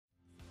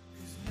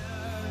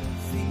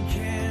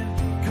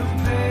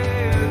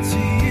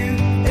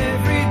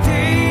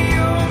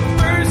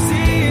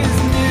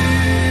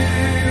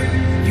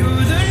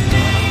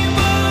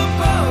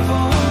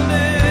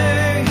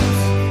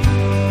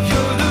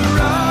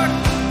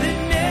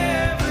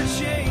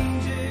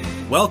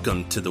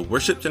Welcome to the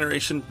Worship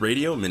Generation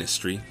Radio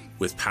Ministry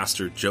with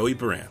Pastor Joey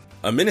Baran,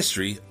 a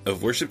ministry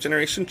of Worship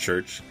Generation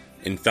Church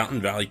in Fountain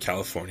Valley,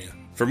 California.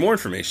 For more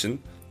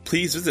information,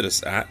 please visit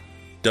us at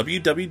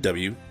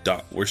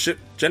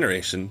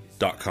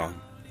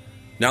www.worshipgeneration.com.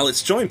 Now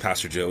let's join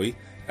Pastor Joey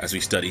as we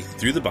study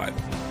through the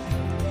Bible.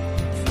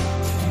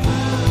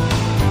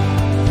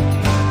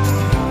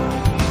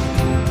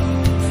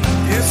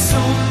 There's so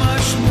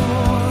much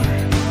more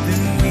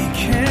than we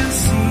can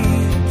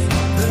see.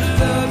 The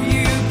love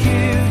you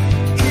give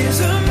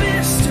is a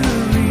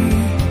mystery.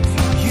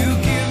 You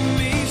give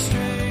me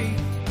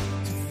strength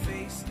to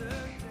face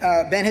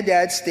the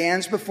Ben-Hadad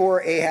stands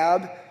before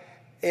Ahab,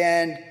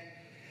 and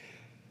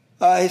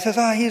he says,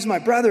 he's my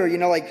brother,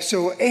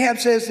 so Ahab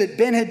says that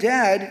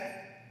Ben-Hadad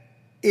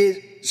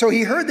so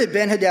he heard that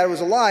Ben-Hadad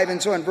was alive,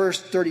 and so in verse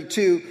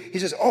 32, he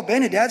says,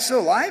 Ben-Hadad's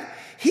still alive?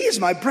 He is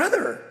my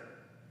brother.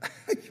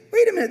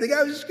 Wait a minute, the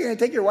guy was just going to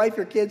take your wife,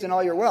 your kids, and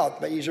all your wealth,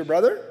 but he's your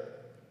brother?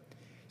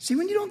 See,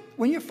 when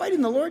you're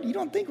fighting the Lord, you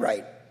don't think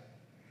right.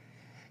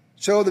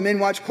 So the men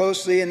watched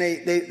closely, and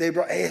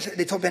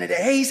they told Ben-Hadad,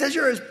 hey, he says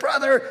you're his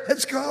brother,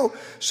 let's go.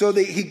 So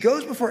he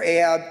goes before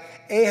Ahab.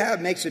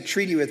 Ahab makes a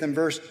treaty with him,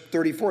 verse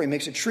 34, he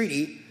makes a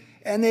treaty,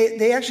 and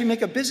they actually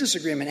make a business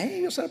agreement. Hey,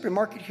 you'll set up your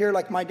market here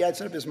like my dad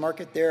set up his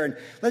market there, and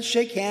let's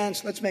shake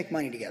hands, let's make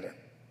money together.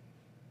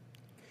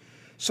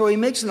 So he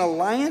makes an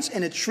alliance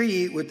and a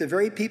treaty with the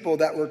very people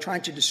that were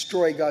trying to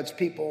destroy God's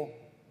people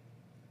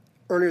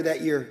earlier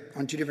that year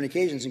on two different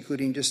occasions,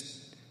 including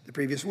just the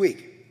previous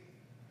week.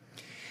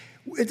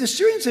 If the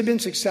Syrians had been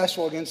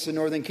successful against the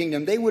northern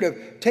kingdom, they would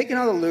have taken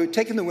all the loot,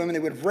 taken the women, they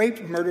would have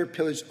raped, murdered,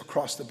 pillaged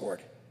across the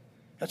board.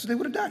 That's what they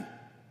would have done.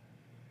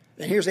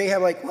 And here's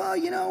Ahab like,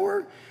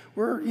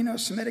 we're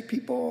Semitic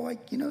people,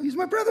 he's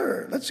my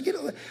brother. Let's get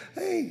it.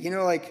 Hey,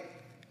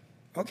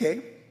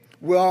 okay.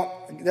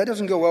 Well, that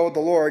doesn't go well with the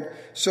Lord.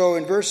 So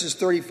in verses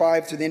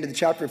 35 to the end of the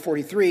chapter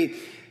 43,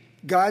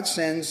 God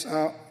sends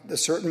a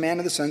certain man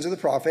of the sons of the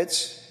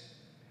prophets.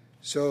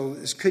 So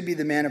this could be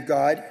the man of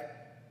God.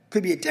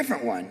 Could be a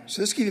different one.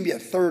 So this could even be a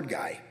third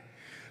guy.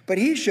 But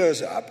he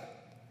shows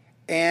up,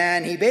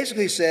 and he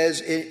basically says,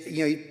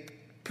 he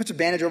puts a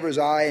bandage over his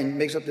eye and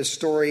makes up this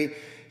story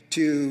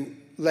to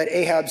let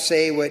Ahab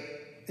say what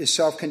is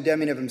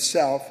self-condemning of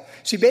himself.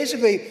 See,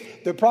 basically,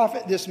 the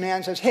prophet, this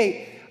man says,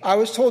 hey, I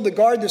was told to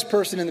guard this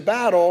person in the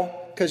battle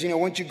because,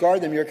 once you guard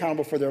them, you're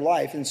accountable for their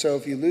life. And so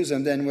if you lose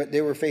them, then what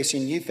they were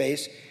facing, you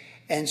face.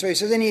 And so he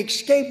says, and he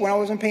escaped when I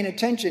wasn't paying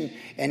attention.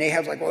 And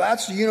Ahab's like, well,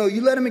 that's,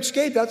 you let him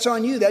escape. That's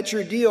on you. That's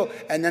your deal.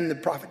 And then the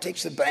prophet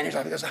takes the bandage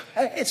off and goes,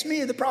 hey, it's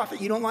me, the prophet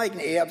you don't like.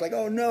 And Ahab's like,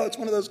 oh, no, it's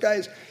one of those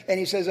guys. And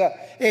he says,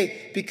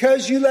 hey,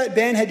 because you let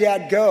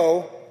Ben-Hadad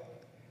go,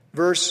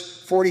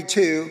 verse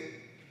 42,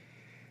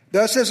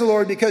 thus says the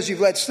Lord, because you've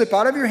let slip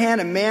out of your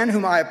hand a man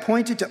whom I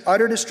appointed to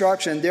utter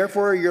destruction,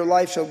 therefore your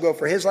life shall go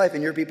for his life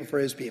and your people for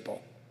his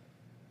people.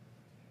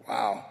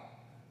 Wow.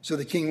 So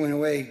the king went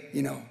away,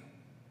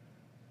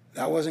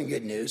 That wasn't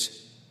good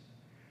news.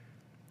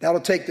 That'll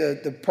unplug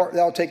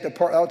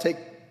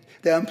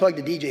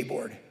the DJ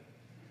board,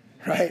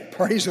 right?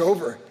 Party's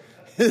over.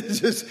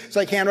 It's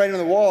like handwriting on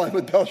the wall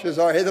with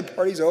Belshazzar. Hey, the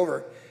party's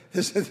over.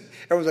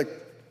 Everyone's like.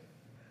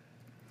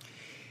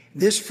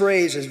 This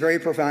phrase is very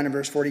profound in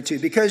verse 42.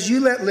 Because you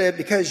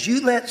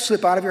let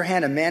slip out of your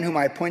hand a man whom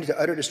I appointed to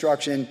utter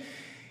destruction,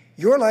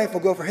 your life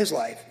will go for his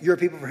life, your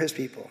people for his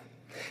people.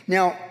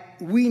 Now,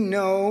 we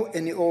know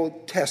in the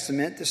Old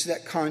Testament, this is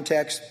that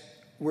context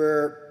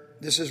where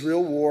this is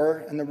real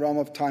war in the realm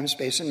of time,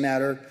 space, and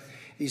matter.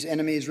 These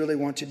enemies really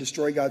want to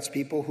destroy God's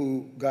people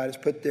who God has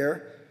put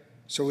there.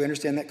 So we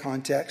understand that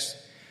context.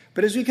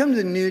 But as we come to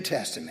the New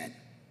Testament,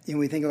 and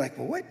we think like,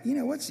 well,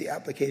 what's the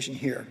application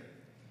here?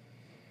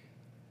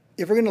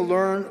 If we're going to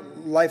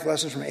learn life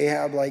lessons from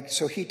Ahab,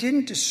 so he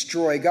didn't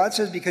destroy. God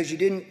says because you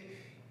didn't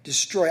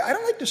destroy. I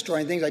don't like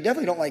destroying things. I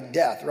definitely don't like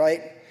death,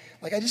 right?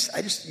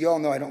 You all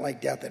know I don't like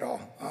death at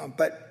all.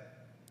 But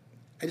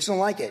I just don't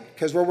like it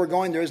because where we're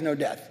going, there is no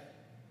death.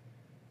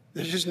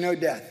 There's just no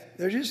death.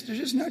 There's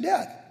just no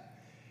death.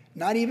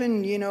 Not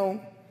even,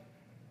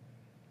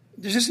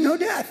 there's just no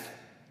death.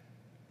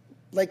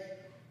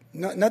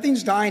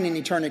 Nothing's dying in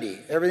eternity.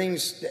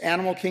 Everything's the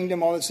animal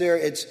kingdom, all that's there.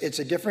 It's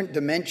a different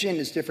dimension,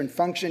 it's different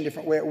function,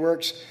 different way it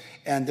works,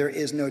 and there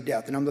is no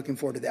death. And I'm looking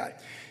forward to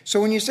that. So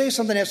when you say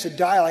something has to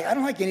die, I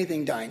don't like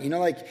anything dying.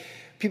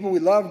 People we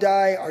love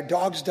die, our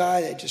dogs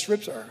die. It just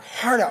rips our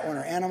heart out when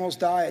our animals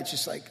die. It's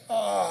just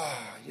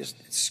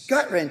it's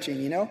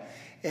gut-wrenching,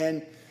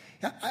 And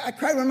I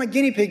cried when my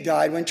guinea pig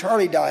died, when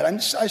Charlie died.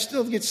 I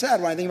still get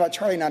sad when I think about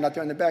Charlie not out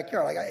there in the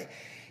backyard.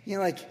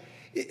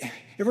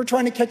 If we're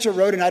trying to catch a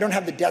rodent and I don't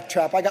have the death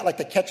trap, I got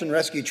the catch and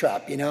rescue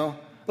trap,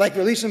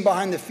 release them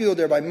behind the field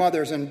there by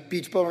mothers and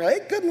beach children. Hey,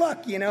 good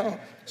luck,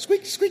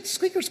 Squeak, squeak,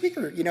 squeaker,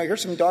 squeaker.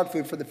 Here's some dog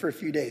food for a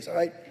few days, all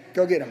right?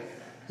 Go get them,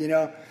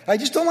 I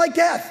just don't like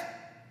death.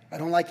 I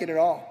don't like it at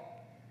all.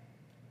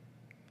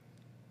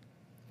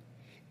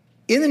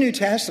 In the New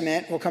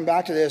Testament, we'll come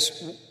back to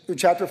this, in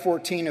chapter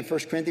 14 of 1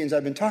 Corinthians,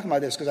 I've been talking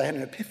about this because I had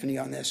an epiphany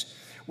on this.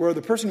 where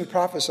the person who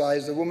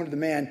prophesies, the woman or the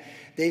man,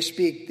 they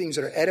speak things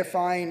that are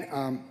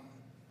edifying,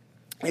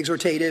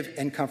 exhortative,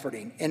 and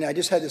comforting. And I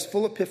just had this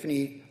full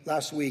epiphany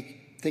last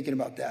week thinking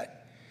about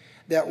that.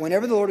 That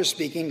whenever the Lord is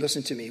speaking,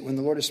 listen to me, when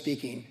the Lord is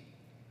speaking,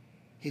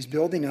 he's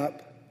building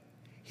up,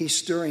 he's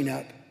stirring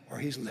up, or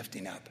he's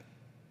lifting up.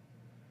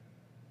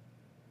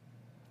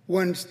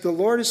 When the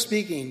Lord is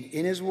speaking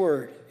in his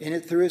word,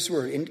 through his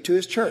word, to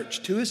his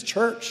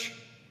church,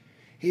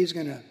 he's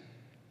going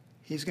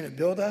to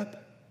build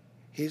up,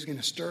 he's going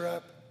to stir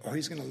up, or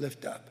he's going to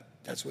lift up.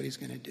 That's what he's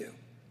going to do.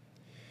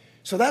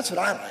 So that's what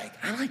I like.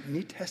 I like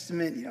New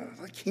Testament,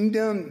 the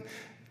kingdom,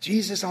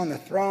 Jesus on the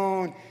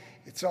throne.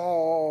 It's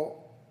all,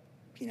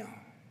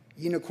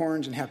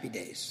 unicorns and happy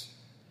days.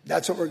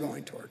 That's what we're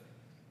going toward.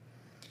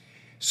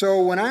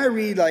 So when I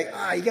read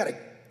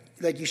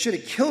you should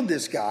have killed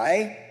this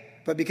guy,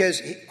 but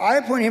because I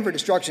appointed him for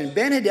destruction,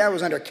 Ben-Hadad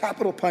was under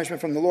capital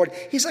punishment from the Lord.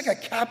 He's like a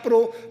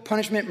capital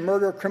punishment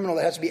murder criminal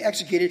that has to be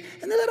executed,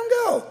 and they let him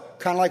go.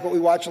 Kind of like what we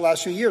watched the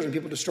last few years when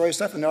people destroy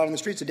stuff and they're out on the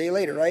streets a day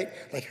later, right?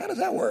 Like, how does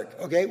that work?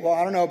 Okay, well,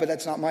 I don't know, but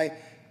that's not my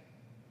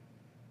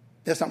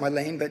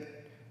lane, but,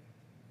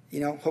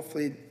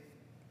 hopefully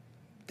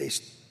they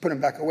put them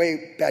back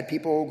away. Bad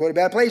people go to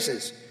bad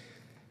places.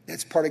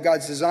 That's part of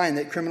God's design,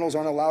 that criminals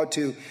aren't allowed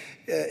to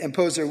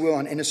impose their will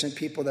on innocent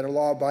people that are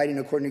law-abiding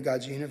according to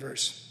God's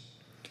universe.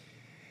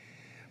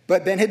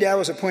 But Ben-Hadad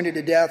was appointed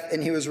to death,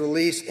 and he was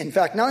released. In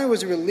fact, not only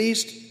was he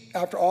released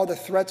after all the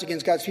threats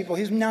against God's people,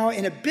 he's now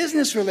in a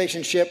business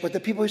relationship with the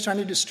people he's trying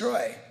to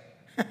destroy.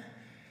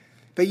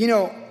 But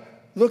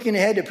looking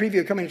ahead to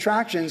preview coming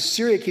attractions,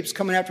 Syria keeps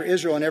coming after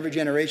Israel in every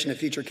generation of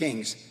future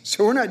kings.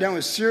 So we're not done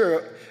with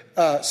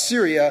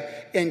Syria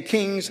in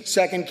Kings,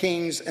 2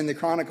 Kings, and the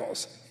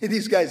Chronicles.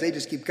 These guys, they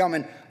just keep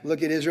coming.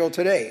 Look at Israel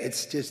today.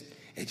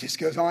 It just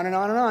goes on and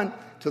on and on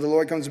till the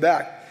Lord comes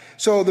back.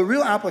 So the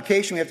real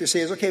application we have to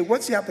say is, okay,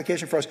 what's the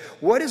application for us?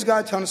 What is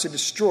God telling us to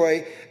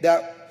destroy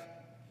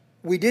that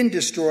we didn't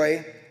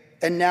destroy,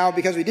 and now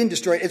because we didn't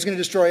destroy it, it's going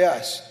to destroy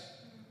us?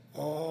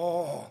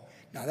 Oh,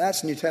 now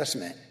that's New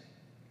Testament.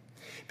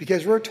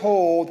 Because we're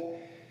told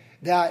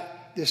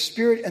that the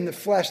spirit and the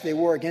flesh, they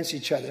war against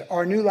each other.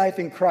 Our new life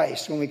in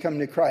Christ, when we come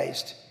to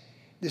Christ,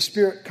 the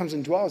spirit comes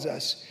and dwells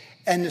us.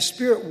 And the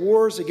spirit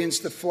wars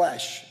against the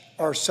flesh,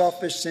 our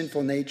selfish,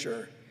 sinful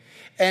nature.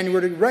 And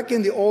we're to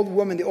reckon the old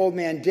woman, the old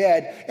man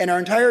dead. And our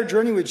entire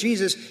journey with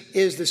Jesus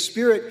is the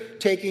Spirit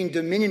taking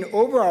dominion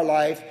over our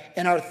life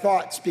and our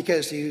thoughts,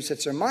 because he who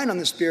sets their mind on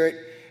the Spirit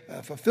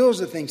fulfills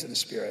the things of the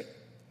Spirit.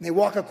 And they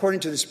walk according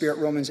to the Spirit,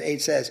 Romans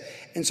 8 says.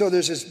 And so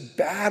there's this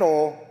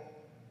battle.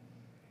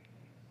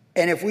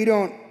 And if we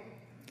don't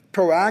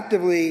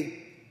proactively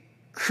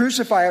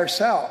crucify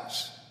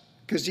ourselves,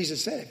 because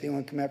Jesus said, if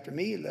anyone come after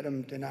me, let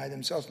them deny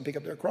themselves and pick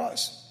up their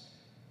cross.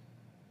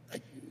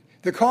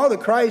 The call to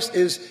Christ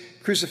is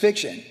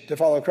crucifixion, to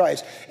follow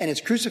Christ. And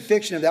it's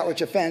crucifixion of that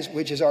which offends,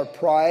 which is our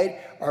pride,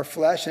 our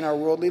flesh, and our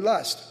worldly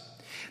lust.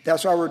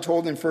 That's why we're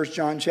told in 1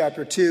 John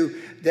chapter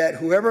 2 that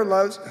whoever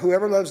loves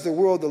the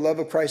world, the love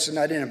of Christ is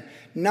not in him.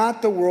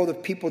 Not the world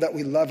of people that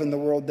we love in the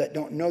world that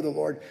don't know the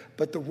Lord,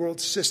 but the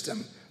world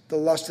system, the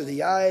lust of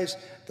the eyes,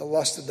 the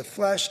lust of the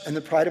flesh, and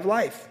the pride of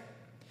life.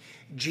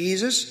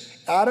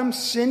 Adam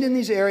sinned in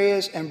these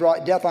areas and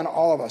brought death on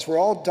all of us. We're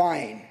all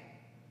dying.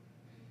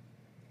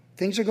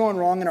 Things are going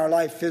wrong in our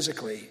life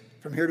physically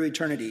from here to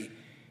eternity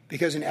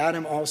because in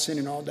Adam all sin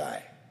and all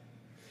die.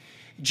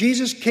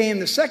 Jesus came,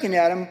 the second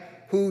Adam,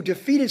 who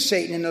defeated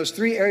Satan in those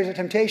three areas of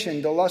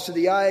temptation, the lust of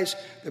the eyes,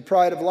 the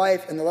pride of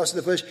life, and the lust of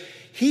the flesh.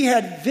 He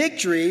had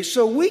victory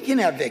so we can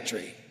have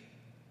victory.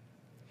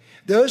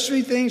 Those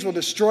three things will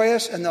destroy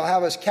us and they'll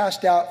have us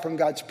cast out from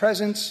God's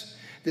presence.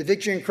 The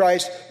victory in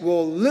Christ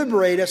will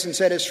liberate us and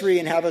set us free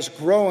and have us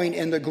growing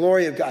in the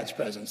glory of God's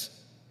presence.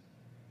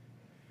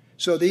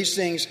 So these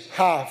things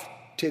have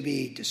to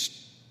be,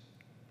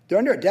 they're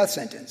under a death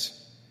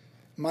sentence.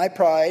 My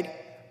pride,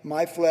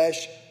 my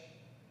flesh,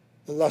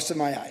 the lust of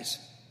my eyes.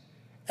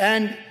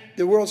 And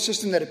the world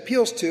system that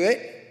appeals to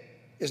it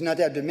is not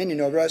to have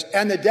dominion over us.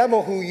 And the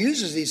devil who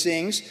uses these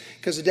things,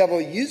 because the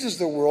devil uses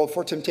the world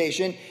for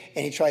temptation,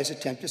 and he tries to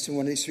tempt us in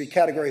one of these three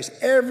categories.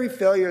 Every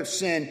failure of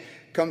sin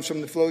comes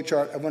from the flow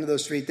chart of one of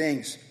those three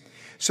things.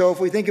 So if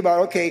we think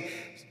about, okay,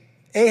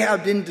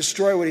 Ahab didn't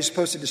destroy what he's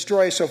supposed to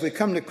destroy, so if we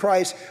come to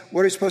Christ,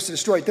 what are we supposed to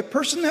destroy? The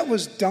person that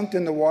was dunked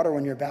in the water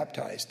when you're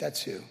baptized,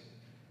 that's who.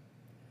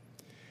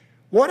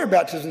 Water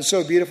baptism is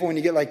so beautiful when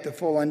you get like the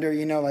full under,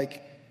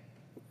 like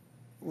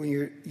when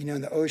you're,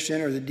 in the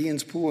ocean or the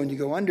Dean's pool and you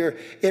go under.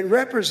 It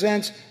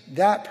represents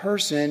that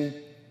person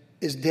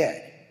is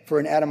dead for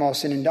an Adam all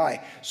sin and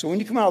die. So when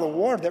you come out of the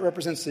water, that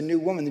represents the new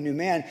woman, the new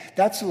man.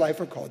 That's the life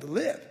we're called to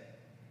live.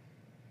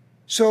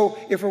 So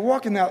if we're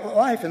walking that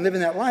life and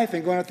living that life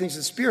and going out things of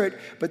the Spirit,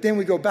 but then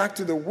we go back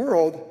to the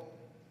world,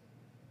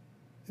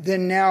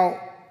 then now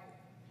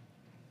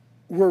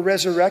we're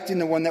resurrecting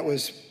the one that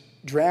was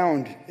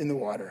drowned in the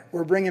water.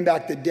 We're bringing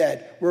back the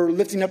dead. We're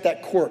lifting up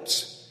that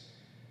corpse.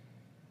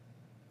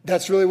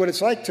 That's really what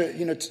it's like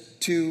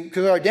to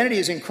because our identity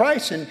is in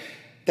Christ, and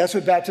That's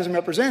what baptism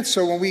represents.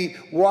 So when we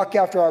walk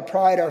after our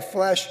pride, our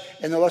flesh,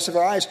 and the lust of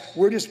our eyes,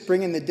 we're just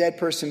bringing the dead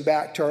person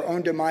back to our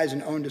own demise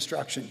and own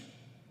destruction.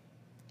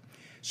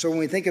 So when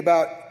we think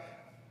about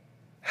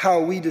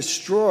how we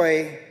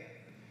destroy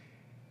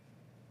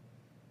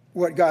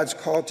what God's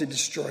called to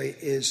destroy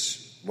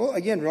is, well,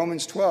 again,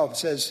 Romans 12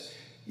 says,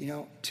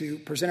 to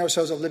present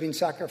ourselves a living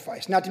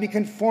sacrifice. Not to be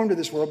conformed to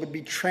this world, but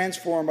be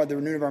transformed by the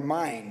renewing of our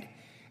mind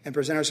and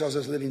present ourselves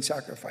as living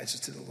sacrifices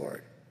to the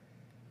Lord.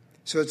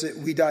 So it's that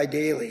we die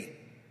daily.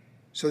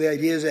 So the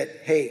idea is that,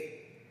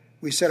 hey,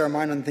 we set our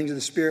mind on the things of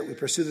the Spirit. We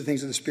pursue the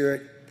things of the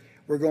Spirit.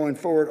 We're going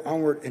forward,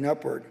 onward, and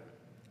upward.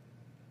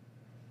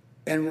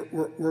 And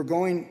we're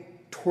going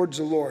towards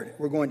the Lord.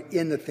 We're going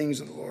in the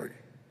things of the Lord.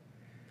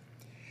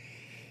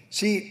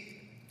 See,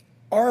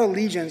 our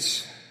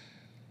allegiance,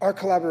 our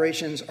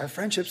collaborations, our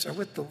friendships are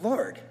with the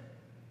Lord.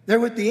 They're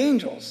with the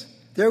angels.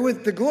 They're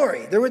with the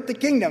glory. They're with the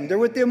kingdom. They're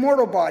with the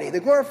immortal body, the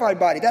glorified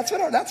body. That's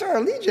our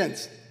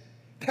allegiance.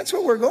 That's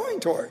what we're going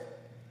toward.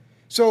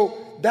 So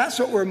that's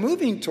what we're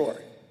moving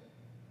toward.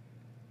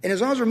 And as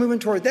long as we're moving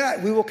toward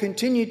that, we will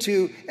continue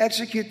to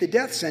execute the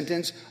death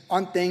sentence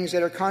on things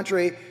that are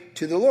contrary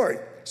to the Lord.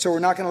 So we're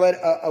not going to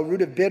let a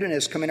root of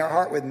bitterness come in our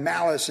heart with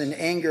malice and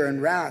anger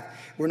and wrath.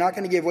 We're not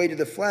going to give way to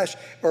the flesh.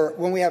 Or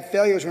when we have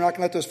failures, we're not going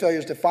to let those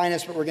failures define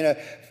us, but we're going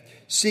to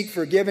seek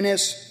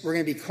forgiveness. We're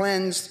going to be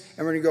cleansed,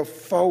 and we're going to go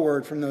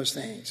forward from those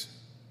things.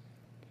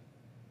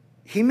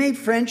 He made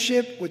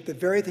friendship with the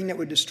very thing that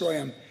would destroy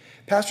him.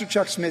 Pastor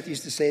Chuck Smith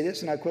used to say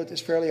this, and I quote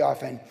this fairly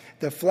often: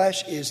 the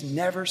flesh is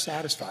never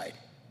satisfied.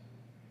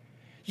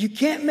 You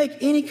can't make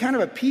any kind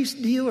of a peace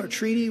deal or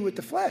treaty with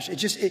the flesh.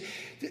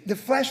 The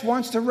flesh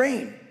wants to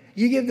reign.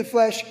 You give the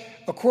flesh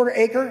a quarter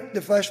acre,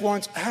 the flesh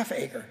wants a half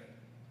acre.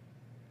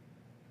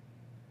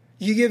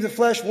 You give the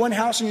flesh one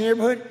house in your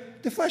neighborhood,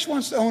 the flesh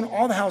wants to own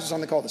all the houses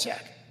on the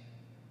cul-de-sac.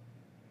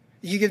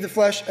 You give the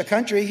flesh a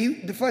country,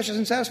 the flesh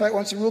isn't satisfied, it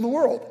wants to rule the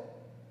world.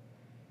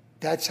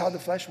 That's how the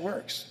flesh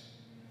works.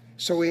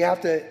 So we have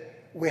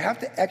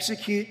to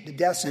execute the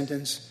death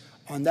sentence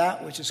on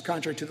that which is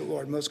contrary to the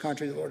Lord, most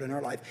contrary to the Lord in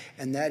our life.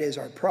 And that is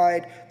our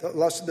pride, the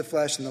lust of the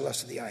flesh, and the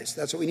lust of the eyes.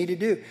 That's what we need to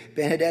do.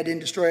 Ben-Hadad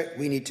didn't destroy it.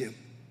 We need to.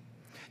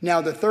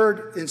 Now, the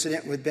third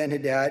incident with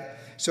Ben-Hadad,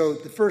 so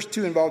the first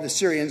two involved the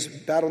Syrians,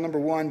 battle number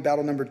 1,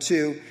 battle number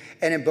 2.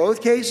 And in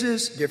both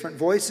cases, different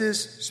voices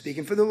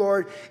speaking for the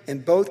Lord. In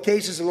both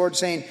cases, the Lord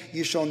saying,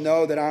 you shall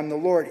know that I'm the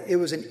Lord. It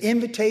was an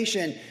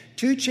invitation,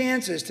 2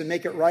 chances to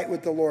make it right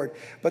with the Lord.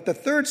 But the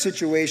third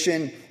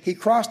situation, he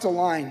crossed a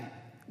line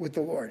with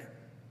the Lord.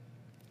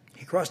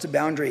 He crossed a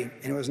boundary,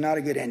 and it was not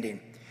a good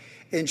ending.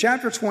 In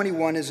chapter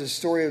 21 is the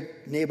story of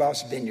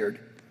Naboth's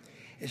vineyard.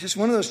 It's just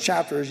one of those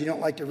chapters you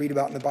don't like to read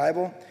about in the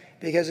Bible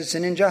because it's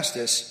an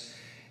injustice.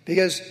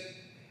 Because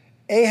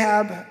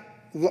Ahab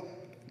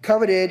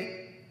coveted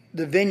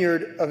the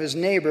vineyard of his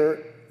neighbor,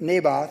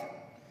 Naboth,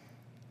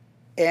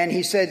 and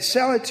he said,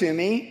 sell it to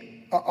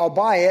me, I'll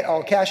buy it,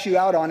 I'll cash you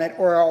out on it,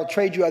 or I'll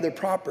trade you other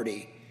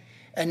property.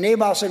 And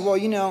Naboth said,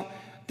 well,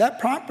 that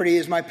property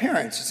is my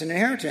parents', it's an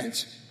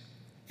inheritance.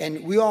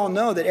 And we all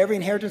know that every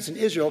inheritance in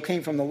Israel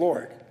came from the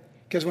Lord.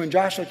 Because when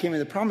Joshua came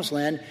into the promised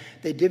land,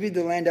 they divvied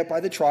the land up by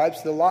the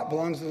tribes. The lot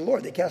belongs to the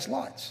Lord. They cast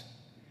lots.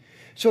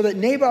 So that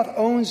Naboth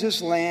owns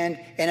this land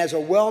and has a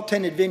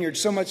well-tended vineyard,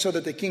 so much so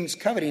that the king's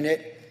coveting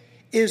it,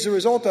 is the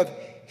result of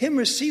him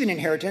receiving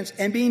inheritance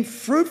and being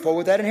fruitful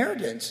with that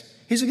inheritance.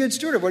 He's a good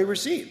steward of what he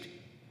received.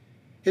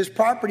 His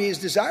property is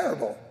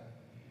desirable.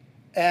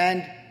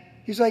 And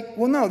he's like,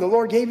 well, no, the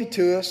Lord gave it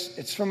to us.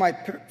 It's for my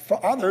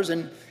fathers,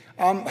 and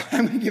I'm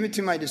going to give it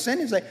to my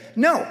descendants. Like,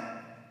 no.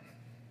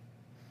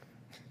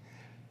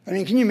 I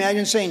mean, can you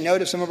imagine saying no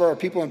to some of our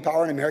people in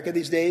power in America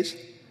these days?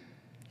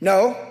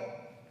 No.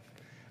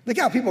 Look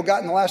how people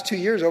got in the last 2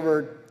 years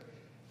over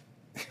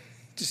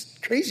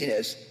just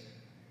craziness.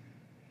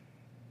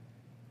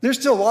 There's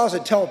still laws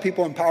that tell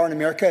people in power in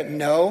America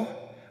no,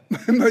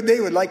 but they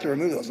would like to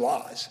remove those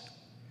laws.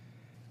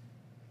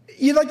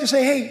 You'd like to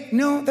say, hey,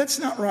 no, that's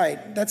not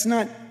right. That's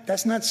not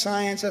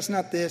science. That's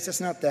not this.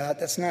 That's not that.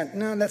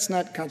 That's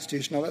not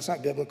constitutional. That's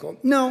not biblical.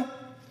 No.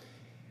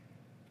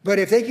 But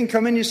if they can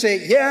come in and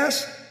say,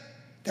 yes,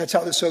 that's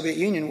how the Soviet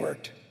Union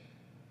worked.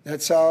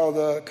 That's how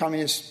the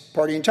Communist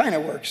Party in China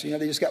works. They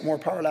just got more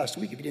power last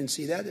week. If you didn't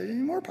see that, there's any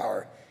more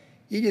power.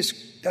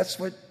 That's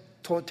what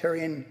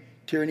totalitarian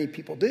tyranny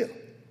people do.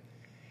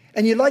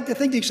 And you'd like to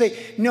think you say,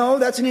 no,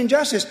 that's an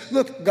injustice.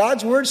 Look,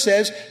 God's word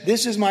says,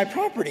 this is my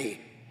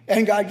property.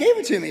 And God gave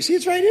it to me. See,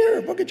 it's right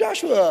here, book of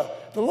Joshua.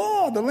 The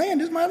law, the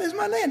land is my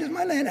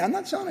land. I'm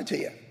not selling it to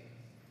you.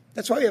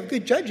 That's why we have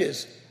good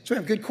judges. That's why we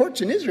have good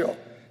courts in Israel.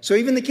 So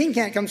even the king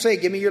can't come say,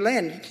 give me your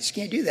land. You just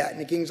can't do that.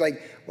 And the king's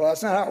like, well,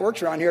 that's not how it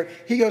works around here.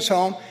 He goes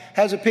home,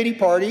 has a pity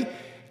party.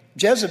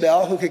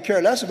 Jezebel, who could care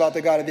less about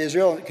the God of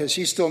Israel because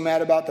she's still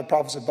mad about the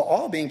prophets of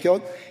Baal being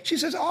killed, she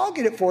says, I'll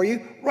get it for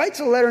you, writes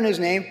a letter in his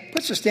name,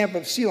 puts a stamp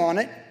of seal on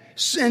it,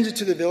 sends it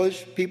to the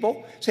village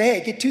people, say,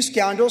 hey, get 2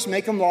 scoundrels,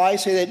 make them lie,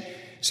 say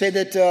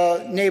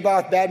that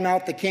Naboth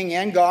badmouthed the king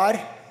and God.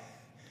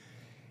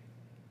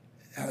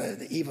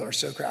 The evil are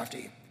so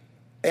crafty.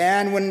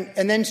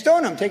 And then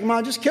stone him, take him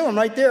out, just kill him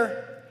right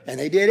there. And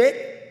they did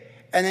it.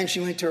 And then she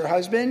went to her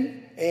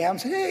husband, Ahab,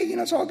 and said, hey,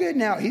 it's all good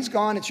now. He's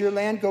gone. It's your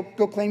land. Go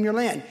claim your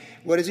land.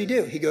 What does he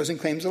do? He goes and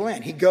claims the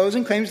land. He goes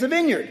and claims the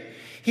vineyard.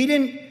 He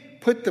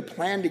didn't put the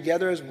plan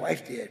together as his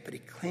wife did, but he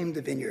claimed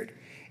the vineyard.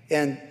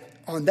 And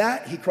on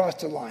that, he crossed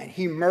the line.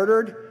 He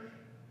murdered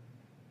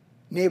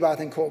Naboth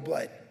in cold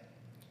blood.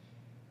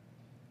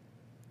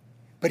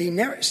 But he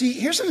never, see,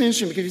 here's something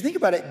interesting, because if you think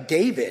about it,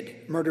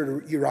 David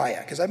murdered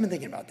Uriah, because I've been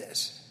thinking about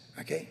this,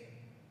 okay?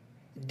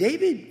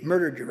 David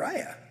murdered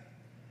Uriah,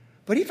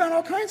 but he found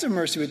all kinds of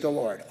mercy with the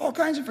Lord, all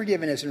kinds of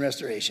forgiveness and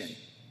restoration,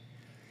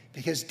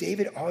 because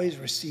David always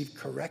received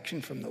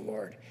correction from the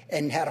Lord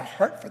and had a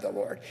heart for the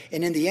Lord.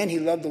 And in the end, he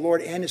loved the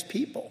Lord and his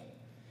people.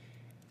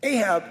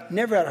 Ahab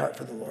never had a heart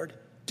for the Lord,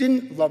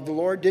 didn't love the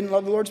Lord, didn't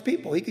love the Lord's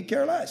people. He could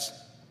care less.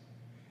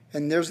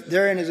 And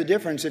therein is a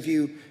difference if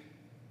you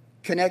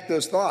connect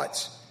those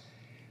thoughts.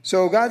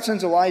 So God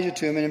sends Elijah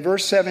to him, and in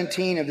verse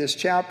 17 of this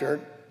chapter,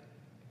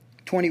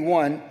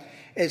 21,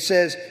 it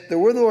says, the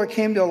word of the Lord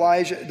came to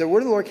Elijah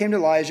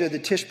the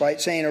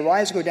Tishbite, saying,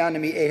 arise, go down to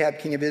meet Ahab,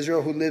 king of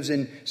Israel, who lives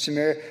in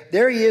Samaria.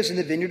 There he is in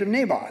the vineyard of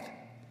Naboth,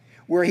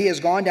 where he has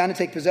gone down to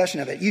take possession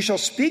of it. You shall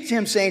speak to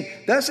him, saying,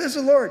 thus says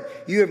the Lord,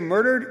 have you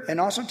murdered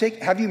and also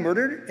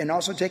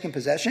taken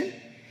possession?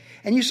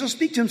 And you shall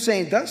speak to him,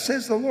 saying, thus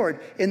says the Lord,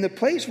 in the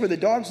place where the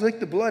dogs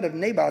lick the blood of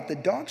Naboth, the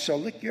dogs shall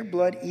lick your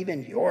blood,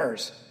 even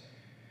yours.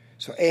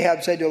 So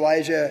Ahab said to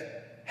Elijah,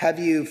 have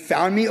you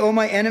found me, O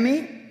my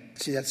enemy?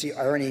 See, that's the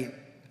irony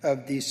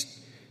of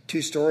these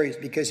two stories,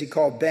 because he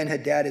called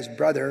Ben-Hadad his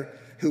brother,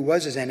 who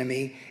was his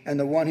enemy, and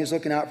the one who's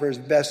looking out for his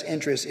best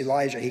interest,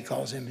 Elijah, he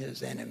calls him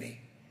his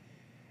enemy.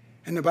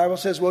 And the Bible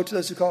says, woe to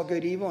those who call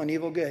good evil and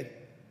evil good.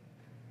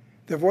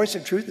 The voice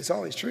of truth is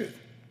always truth.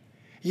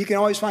 You can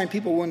always find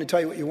people willing to tell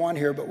you what you want to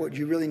hear, but what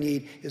you really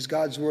need is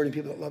God's word and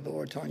people that love the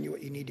Lord telling you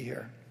what you need to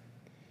hear.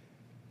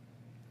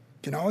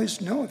 You can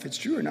always know if it's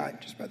true or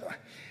not, just by the way.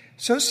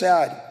 So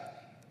sad.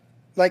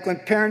 Like when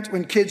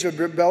kids would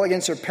rebel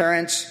against their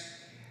parents,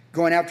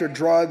 going after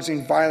drugs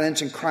and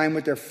violence and crime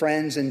with their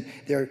friends, and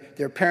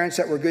their parents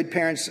that were good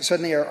parents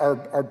suddenly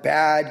are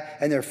bad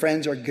and their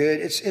friends are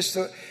good.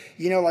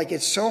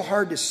 It's so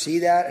hard to see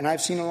that, and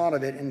I've seen a lot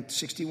of it in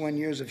 61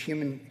 years of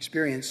human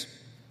experience.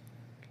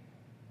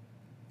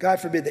 God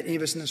forbid that any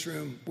of us in this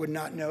room would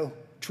not know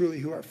truly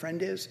who our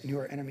friend is and who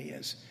our enemy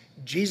is.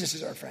 Jesus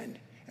is our friend,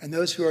 and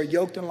those who are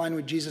yoked in line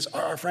with Jesus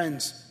are our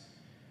friends.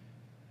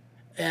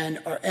 And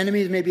our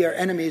enemies may be our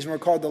enemies, and we're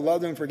called to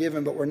love them and forgive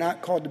them, but we're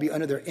not called to be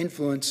under their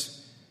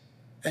influence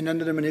and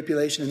under their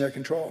manipulation and their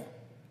control.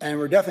 And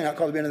we're definitely not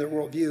called to be under their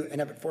worldview and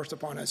have it forced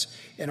upon us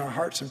in our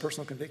hearts and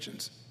personal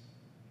convictions.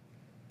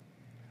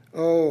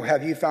 Oh,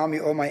 have you found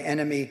me, oh my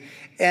enemy?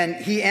 And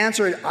he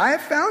answered, I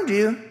have found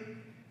you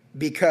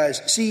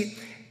because, see,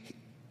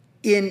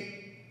 in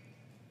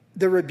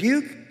the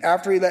rebuke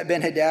after he let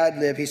Ben-Hadad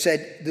live, he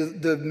said,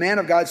 the man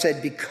of God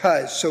said,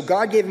 because. So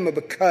God gave him a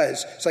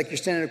because. It's like you're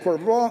standing in a court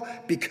of law,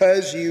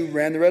 because you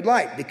ran the red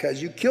light,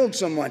 because you killed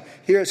someone.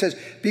 Here it says,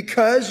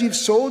 because you've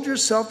sold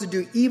yourself to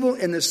do evil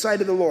in the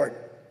sight of the Lord.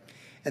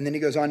 And then he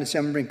goes on to say,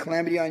 I'm going to bring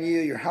calamity on you,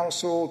 your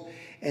household,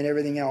 and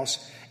everything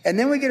else. And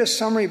then we get a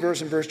summary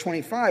verse in verse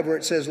 25 where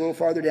it says a little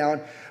farther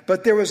down,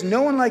 but there was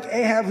no one like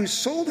Ahab who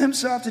sold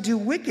himself to do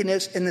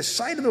wickedness in the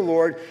sight of the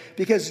Lord,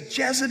 because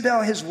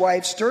Jezebel, his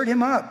wife, stirred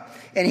him up,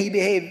 and he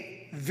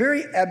behaved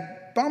very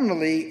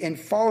abominably in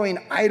following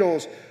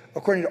idols,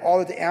 according to all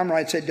that the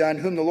Amorites had done,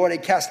 whom the Lord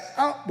had cast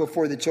out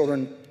before the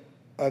children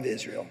of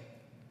Israel.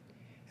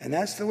 And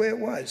that's the way it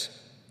was.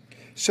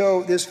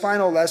 So this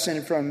final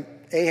lesson from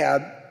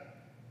Ahab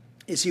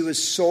is he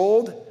was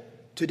sold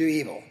to do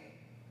evil.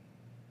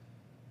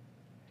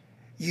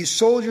 You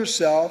sold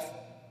yourself,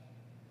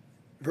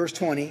 verse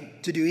 20,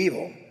 to do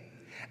evil.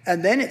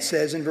 And then it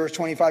says in verse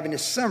 25 in the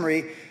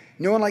summary,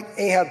 no one like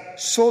Ahab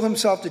sold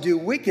himself to do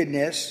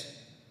wickedness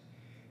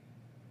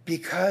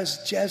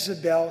because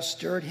Jezebel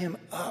stirred him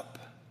up.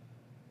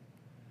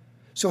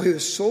 So he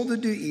was sold to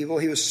do evil.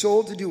 He was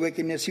sold to do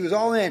wickedness. He was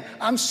all in.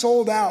 I'm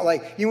sold out.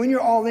 Like, when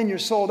you're all in, you're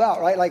sold out,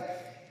 right? Like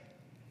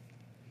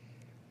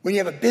when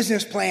you have a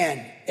business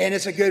plan and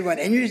it's a good one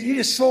and you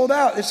just sold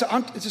out. It's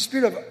a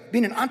spirit of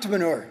being an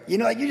entrepreneur.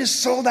 Like you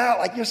just sold out.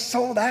 Like you're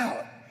sold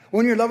out.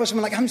 When you're in love with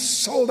someone, like I'm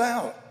sold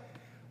out.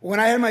 When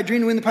I had my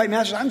dream to win the Pipe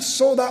Masters, I'm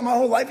sold out. My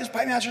whole life is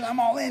Pipe Masters. I'm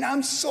all in.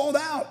 I'm sold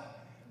out.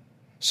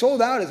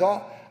 Sold out is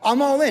all.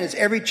 I'm all in. It's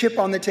every chip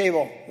on the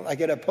table,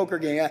 like at a poker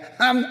game.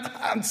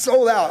 I'm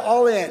sold out,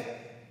 all in.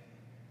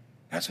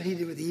 That's what he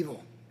did with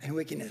evil and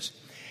wickedness.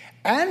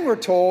 And we're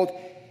told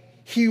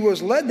he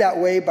was led that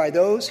way by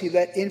those he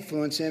let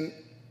influence him,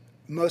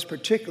 most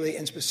particularly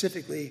and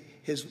specifically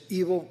his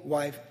evil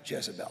wife,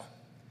 Jezebel.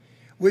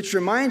 Which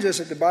reminds us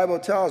that the Bible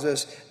tells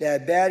us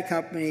that bad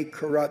company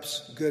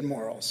corrupts good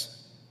morals.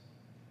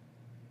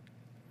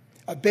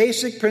 A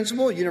basic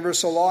principle,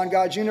 universal law in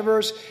God's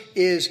universe,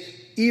 is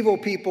evil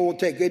people will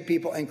take good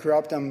people and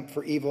corrupt them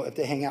for evil if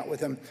they hang out with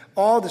them.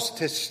 All the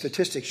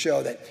statistics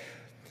show that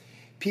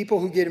people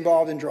who get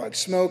involved in drugs,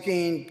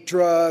 smoking,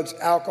 drugs,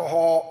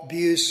 alcohol,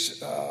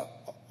 abuse,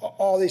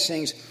 all these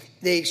things,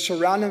 they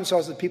surround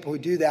themselves with people who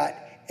do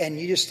that, and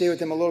you just stay with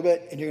them a little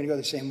bit, and you're going to go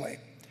the same way.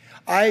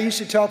 I used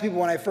to tell people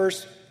when I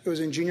first was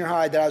in junior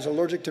high that I was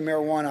allergic to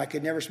marijuana. I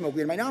could never smoke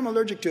weed. Now I'm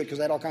allergic to it because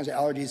I had all kinds of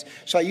allergies,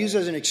 so I used it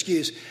as an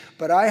excuse.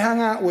 But I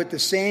hung out with the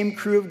same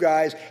crew of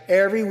guys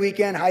every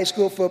weekend, high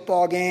school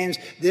football games,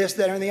 this,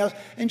 that, everything else.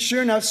 And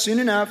sure enough, soon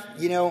enough,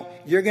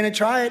 you're going to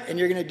try it, and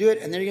you're going to do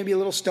it, and then you're going to be a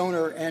little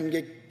stoner and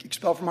get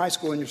expelled from high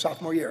school in your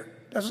sophomore year.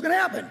 That's what's going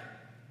to happen.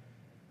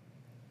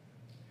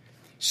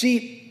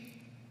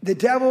 See, the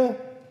devil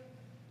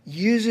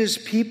uses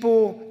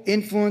people,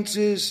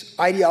 influences,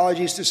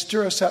 ideologies to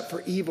stir us up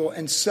for evil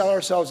and sell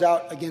ourselves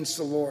out against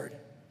the Lord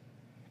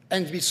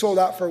and to be sold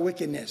out for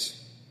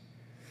wickedness.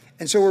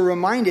 And so we're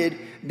reminded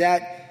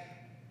that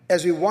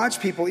as we watch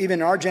people, even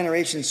in our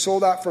generation,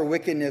 sold out for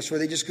wickedness, where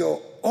they just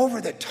go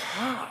over the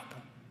top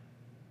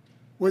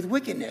with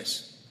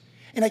wickedness.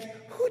 And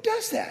who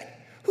does that?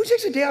 Who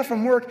takes a day off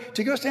from work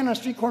to go stand on a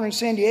street corner in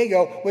San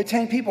Diego with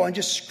 10 people and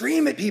just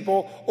scream at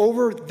people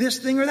over this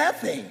thing or that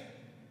thing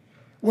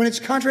when it's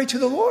contrary to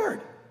the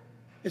Lord?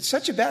 It's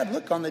such a bad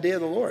look on the day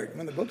of the Lord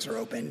when the books are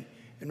open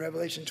in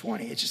Revelation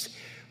 20. It's just,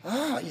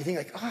 you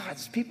think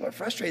these people are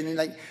frustrated. And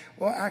they're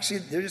well, actually,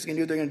 they're just going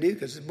to do what they're going to do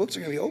because the books are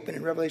going to be open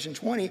in Revelation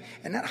 20,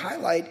 and that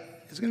highlight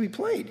is going to be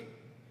played.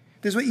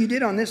 This is what you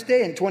did on this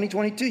day in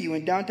 2022. You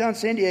went downtown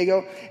San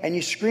Diego, and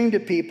you screamed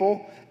at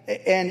people,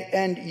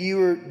 and you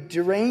were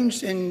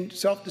deranged and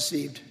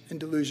self-deceived and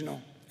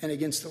delusional and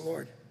against the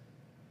Lord.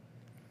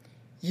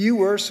 You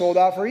were sold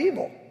out for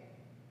evil.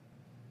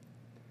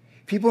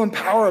 People in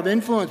power of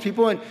influence,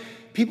 people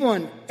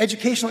in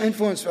educational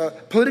influence,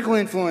 political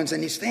influence,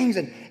 and these things,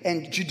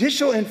 and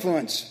judicial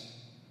influence,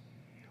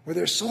 where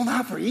they're sold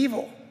out for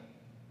evil.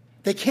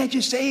 They can't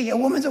just say a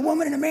woman's a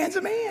woman and a man's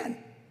a man.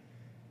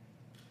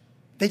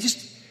 They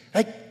just,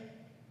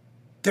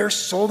 they're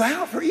sold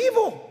out for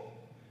evil.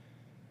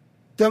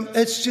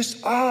 It's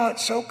just,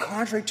 it's so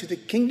contrary to the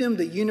kingdom,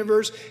 the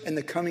universe, and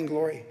the coming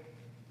glory.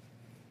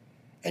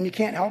 And you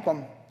can't help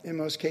them in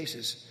most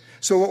cases.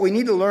 So what we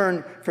need to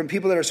learn from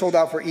people that are sold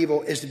out for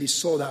evil is to be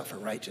sold out for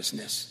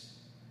righteousness.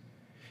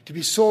 To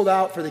be sold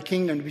out for the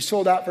kingdom, to be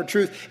sold out for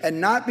truth,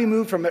 and not be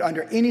moved from it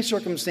under any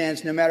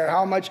circumstance, no matter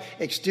how much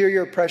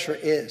exterior pressure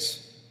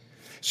is.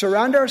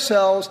 Surround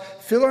ourselves,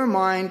 fill our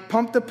mind,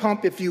 pump the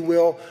pump, if you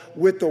will,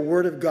 with the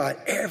Word of God.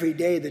 Every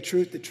day, the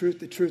truth, the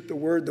truth, the truth, the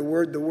Word, the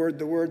Word, the Word,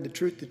 the Word, the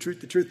truth, the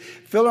truth, the truth.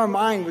 Fill our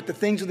mind with the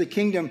things of the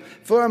kingdom.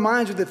 Fill our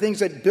minds with the things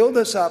that build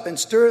us up and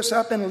stir us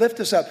up and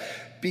lift us up.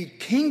 Be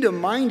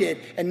kingdom-minded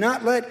and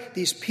not let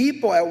these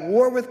people at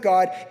war with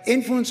God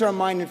influence our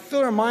mind and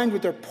fill our mind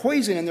with their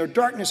poison and their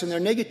darkness and their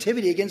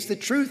negativity against the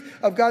truth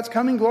of God's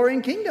coming glory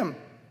and kingdom.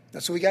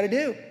 That's what we got to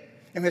do.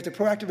 And we have to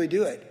proactively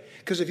do it.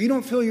 Because if you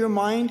don't fill your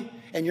mind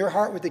and your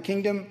heart with the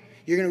kingdom,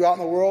 you're going to go out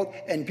in the world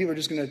and people are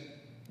just going to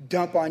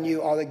dump on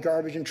you all the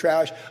garbage and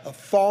trash of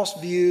false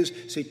views,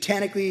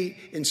 satanically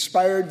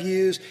inspired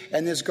views,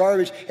 and this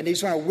garbage, and they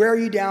just want to wear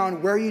you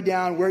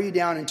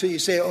down until you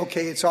say,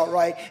 okay, it's all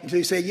right, until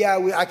you say, yeah,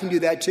 I can do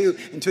that too,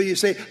 until you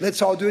say,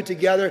 let's all do it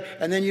together,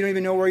 and then you don't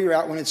even know where you're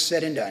at when it's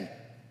said and done.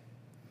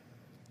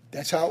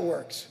 That's how it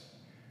works.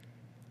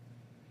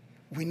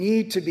 We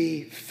need to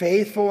be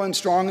faithful and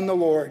strong in the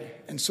Lord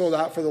and sold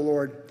out for the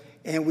Lord.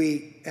 And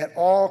we, at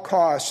all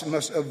costs,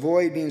 must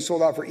avoid being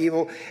sold out for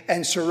evil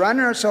and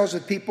surrounding ourselves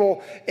with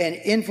people and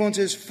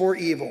influences for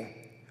evil.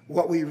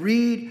 What we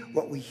read,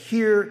 what we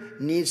hear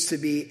needs to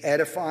be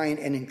edifying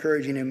and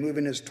encouraging and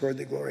moving us toward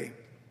the glory.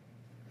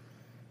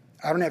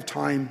 I don't have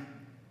time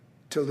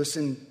to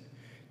listen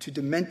to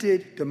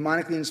demented,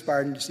 demonically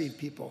inspired, and deceived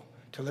people,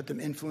 to let them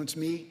influence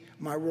me,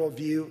 my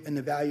worldview, and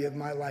the value of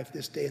my life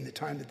this day and the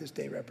time that this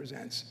day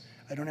represents.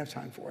 I don't have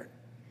time for it.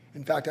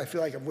 In fact, I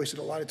feel like I've wasted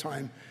a lot of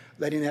time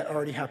letting that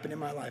already happen in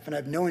my life. And I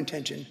have no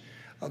intention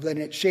of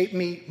letting it shape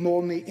me,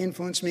 mold me,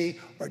 influence me,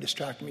 or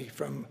distract me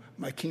from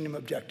my kingdom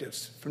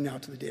objectives from now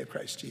to the day of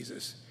Christ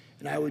Jesus.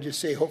 And I would just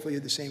say, hopefully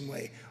you're the same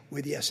way,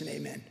 with yes and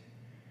amen.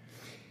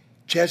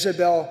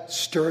 Jezebel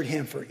stirred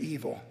him for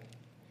evil.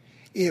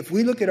 If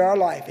we look at our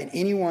life and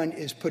anyone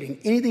is putting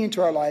anything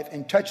into our life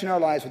and touching our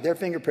lives with their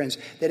fingerprints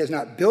that is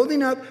not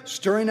building up,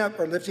 stirring up,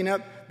 or lifting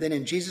up, then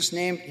in Jesus'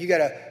 name, you got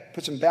to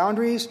put some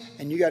boundaries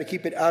and you got to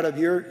keep it out of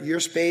your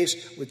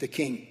space with the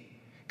king.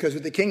 Because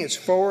with the king, it's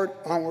forward,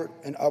 onward,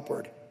 and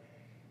upward.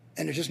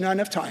 And there's just not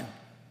enough time.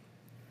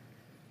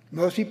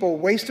 Most people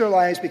waste their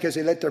lives because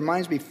they let their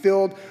minds be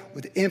filled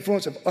with the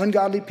influence of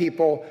ungodly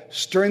people,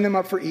 stirring them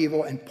up for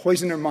evil and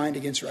poison their mind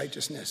against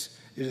righteousness.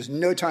 There's just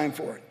no time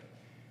for it.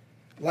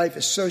 Life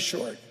is so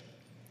short.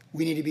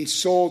 We need to be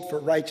sold for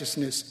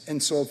righteousness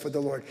and sold for the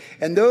Lord.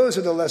 And those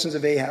are the lessons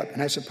of Ahab.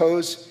 And I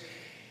suppose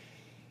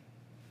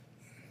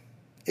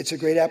it's a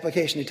great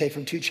application to take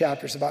from 2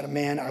 chapters about a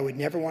man I would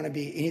never want to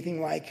be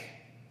anything like,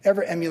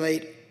 ever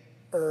emulate,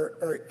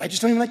 or I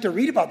just don't even like to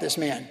read about this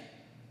man.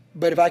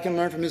 But if I can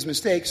learn from his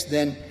mistakes,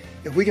 then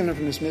if we can learn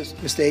from his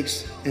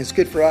mistakes, and it's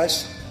good for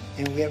us,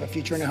 and we have a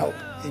future and a hope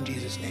in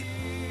Jesus' name.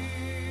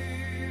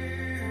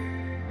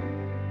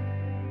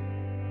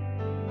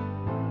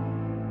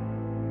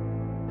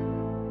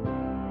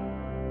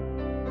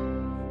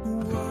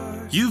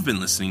 You've been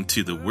listening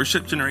to the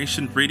Worship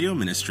Generation Radio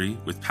Ministry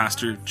with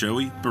Pastor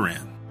Joey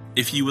Baran.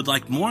 If you would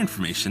like more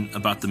information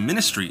about the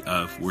ministry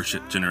of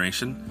Worship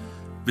Generation,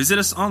 visit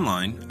us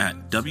online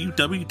at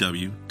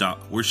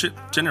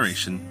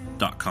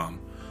www.worshipgeneration.com,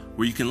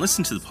 where you can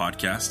listen to the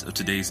podcast of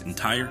today's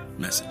entire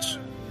message.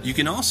 You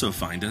can also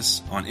find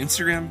us on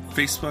Instagram,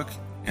 Facebook,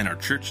 and our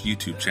church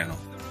YouTube channel.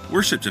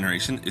 Worship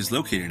Generation is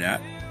located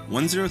at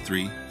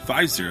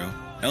 10350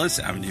 Ellis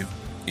Avenue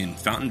in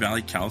Fountain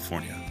Valley,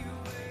 California.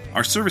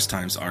 Our service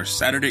times are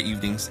Saturday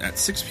evenings at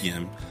 6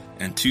 p.m.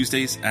 and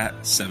Tuesdays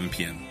at 7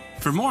 p.m.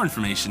 For more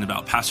information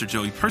about Pastor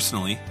Joey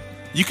personally,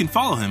 you can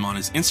follow him on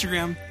his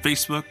Instagram,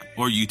 Facebook,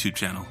 or YouTube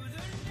channel.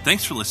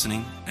 Thanks for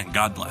listening, and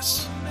God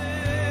bless.